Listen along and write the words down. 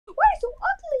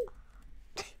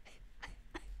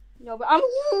No, but I'm.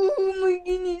 Oh my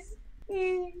goodness.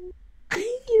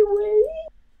 Get away.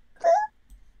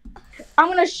 I'm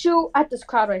gonna shoot at this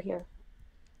crowd right here.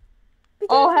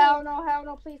 Oh, hell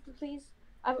no, please, please.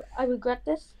 I regret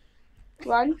this.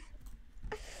 Run.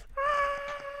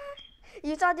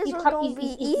 You thought this was gonna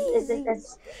be easy. You thought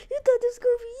this was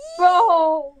gonna be easy.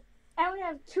 Bro, I only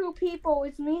have 2 people.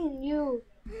 It's me and you.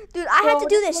 Dude, I had to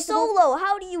do this solo.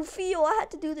 How do you feel? I had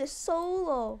to do this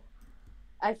solo.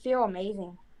 I feel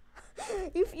amazing.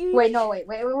 If you wait, no. Wait.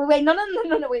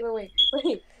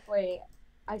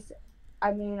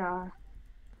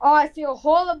 Oh, I feel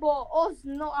horrible. Oh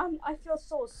no, I feel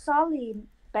so sorry,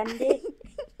 Bandit.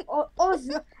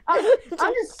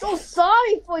 I'm just so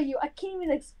sorry for you. I can't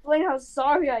even explain how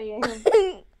sorry I am.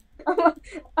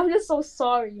 I'm just so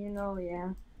sorry,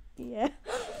 yeah. Yeah.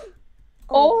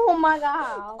 Oh my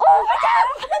god. Oh my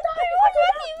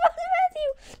god! Matthew!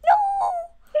 No!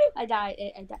 I died.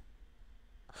 Oh, no.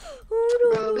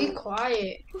 Bro, be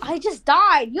quiet. I just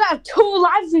died. You have 2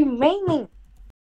 lives remaining.